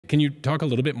Can you talk a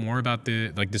little bit more about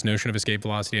this notion of escape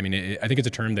velocity? I mean, I think it's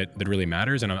a term that really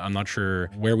matters, and I'm not sure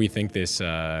where we think this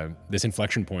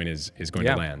inflection point is going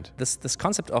to land. This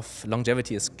concept of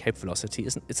longevity escape velocity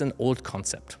it's an old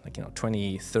concept,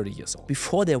 20, 30 years old.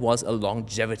 Before there was a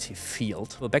longevity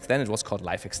field, well, back then it was called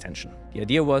life extension. The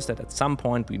idea was that at some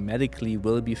point we medically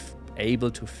will be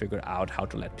able to figure out how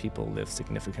to let people live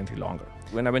significantly longer.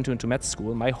 When I went into med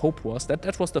school, my hope was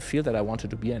that was the field that I wanted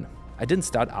to be in. I didn't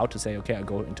start out to say, okay, I'll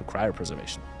go into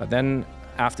cryopreservation. But then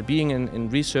after being in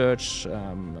research,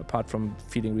 apart from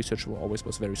feeling research always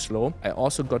was very slow, I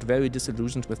also got very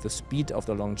disillusioned with the speed of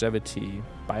the longevity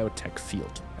biotech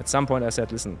field. At some point I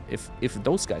said, listen, if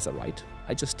those guys are right,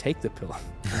 I just take the pill,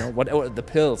 whatever the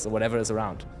pills or whatever is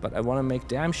around. But I want to make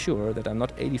damn sure that I'm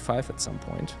not 85 at some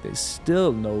point. There's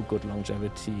still no good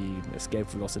longevity, escape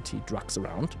velocity drugs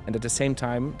around. And at the same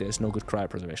time, there's no good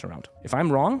cryopreservation around. If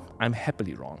I'm wrong, I'm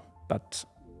happily wrong. But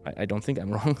I don't think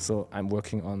I'm wrong, so I'm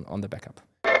working on the backup.